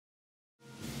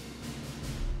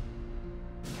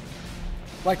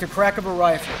like the crack of a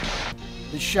rifle,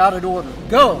 that shouted order,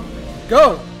 "Go!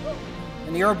 Go!"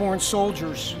 And the airborne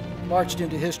soldiers marched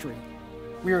into history.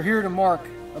 We are here to mark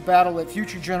a battle that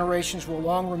future generations will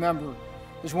long remember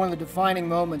as one of the defining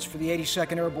moments for the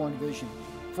 82nd Airborne Division,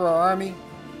 for our Army,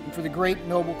 and for the great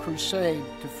noble crusade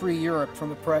to free Europe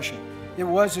from oppression. It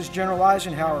was, as General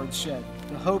Eisenhower had said,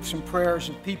 the hopes and prayers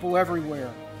of people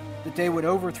everywhere that they would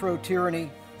overthrow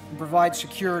tyranny and provide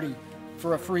security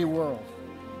for a free world.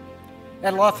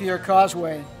 At Fière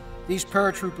Causeway, these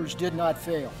paratroopers did not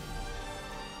fail.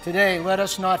 Today, let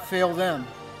us not fail them.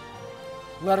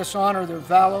 Let us honor their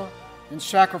valor and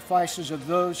sacrifices of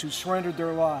those who surrendered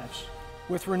their lives.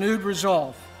 With renewed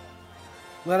resolve,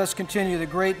 let us continue the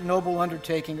great noble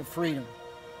undertaking of freedom.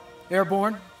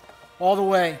 Airborne, all the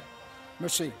way,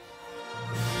 merci.